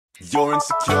You're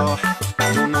insecure,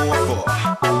 don't know what for.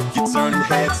 You're turning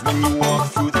heads when you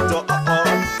walk through the door.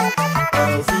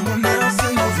 Everyone else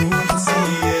in the room can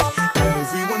see it.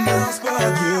 Everyone else but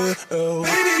you. Oh.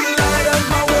 Baby, you light up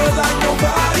my world like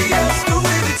nobody else. The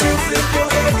way that you flip your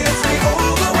hair gets me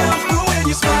overwhelmed. The way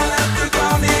you smile at the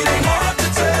ground, it ain't hard to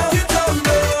tell. You don't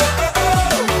know,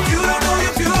 you don't know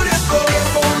you're beautiful.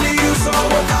 If only you saw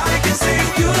what I can see,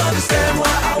 you'll understand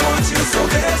why I want you so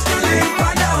desperately.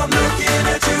 Right now I'm looking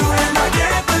at you and I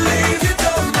can't believe you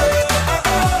don't know,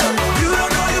 you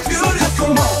don't know you're beautiful.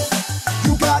 Come on,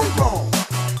 you got it wrong.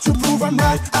 To prove I'm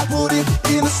right, I put it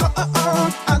in a song.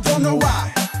 I don't know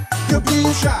why you're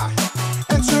being shy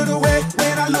and turn away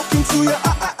when I look into your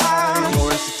eyes.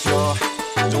 You're insecure,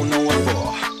 don't know what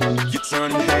for. You're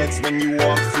turning heads when you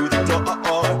walk through the door.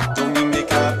 Don't need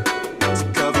makeup to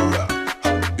cover up.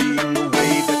 Being the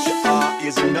way that you are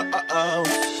is enough.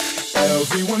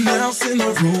 Everyone else in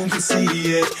the room can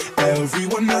see it.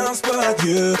 Everyone else but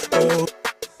you. Oh.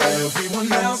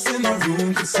 Everyone else in the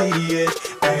room can see it.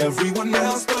 Everyone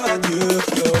else but you.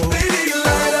 Oh. Baby, you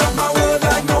light up my world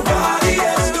like nobody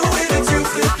else. The way that you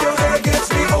flip your hair gets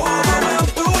me overwhelmed.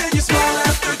 The way you smile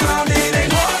at the ground, it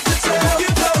ain't hard to tell. You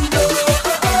don't know,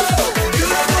 you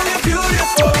don't know you're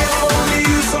beautiful. If only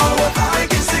you saw what I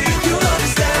can see, you'll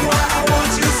understand why I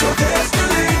want you so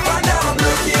desperately. Right now I'm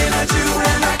looking at you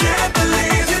and I can't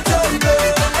believe you don't know,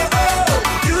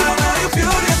 you don't know you're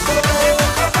beautiful.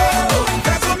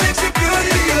 That's what makes you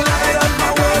beauty. You light up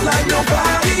my world like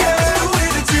nobody else. The way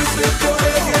that you flip your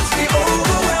hair gets me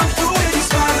overwhelmed. The way you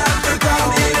smile at the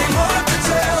ground, it ain't hard to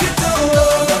tell. You don't know.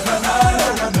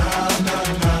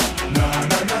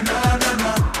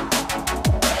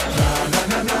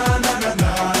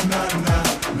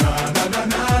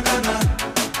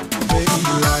 Baby,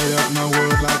 you light up my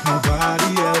world like nobody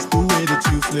else. The way that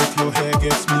you flip your hair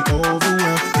gets me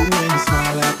overwhelmed. The way you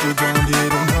smile at the ground, it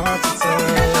ain't hard to tell.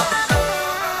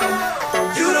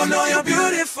 You don't know you're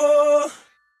beautiful.